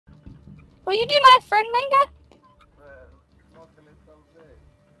Will you be my friend, Manga?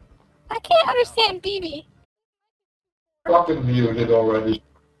 I can't understand BB. Fucking muted already.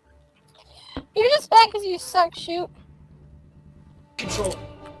 You're just bad because you suck, shoot. Control.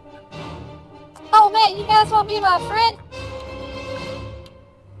 Oh man, you guys want to be my friend?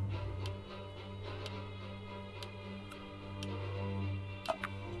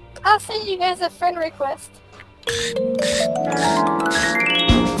 I'll send you guys a friend request.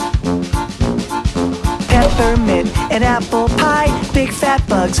 Peppermint and apple pie, big fat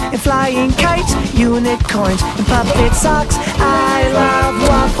bugs and flying kites, unicorns and puppet socks. I love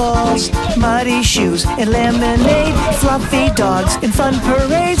waffles, muddy shoes and lemonade, fluffy dogs and fun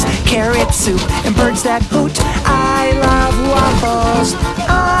parades, carrot soup and birds that hoot. I love waffles.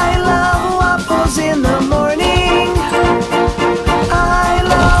 I love waffles in the morning. I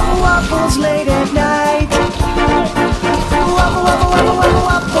love waffles late at night. Waffle, waffle, waffle, waffle,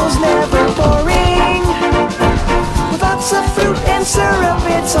 waffles never boring. With lots of fruit and syrup,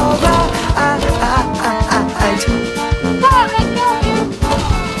 it's alright.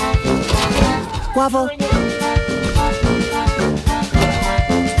 Waffle.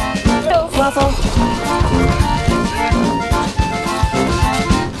 Waffle.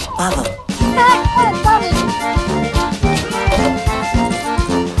 Waffle.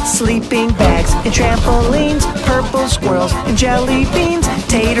 Sleeping bags and trampolines, purple squirrels and jelly beans,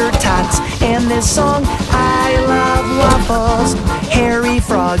 tater tots and this song. I love waffles, hairy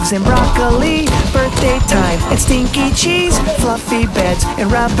frogs and broccoli, birthday time and stinky cheese, fluffy beds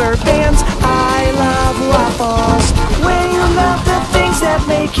and rubber bands. I love waffles. When you love the things that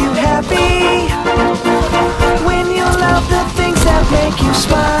make you happy, when you love the things that make you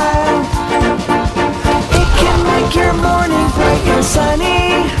smile, it can make your morning bright and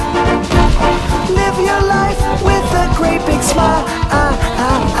sunny. Live your life with a great big smile.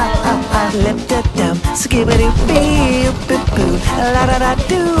 Lip da dum, skibbity bee, boo boo, la da da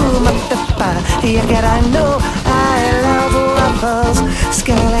do, ma da ba. You gotta know I love waffles.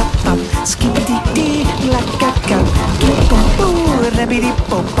 Skala pop, skibbity dee, la ga ga, keep boom boo, rabidi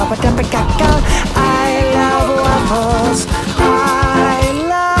boo, papa da ba ga ga. I love waffles. I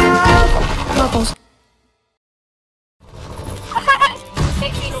love waffles.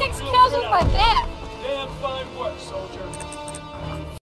 66 kills with my bat. Damn fine work, soldier.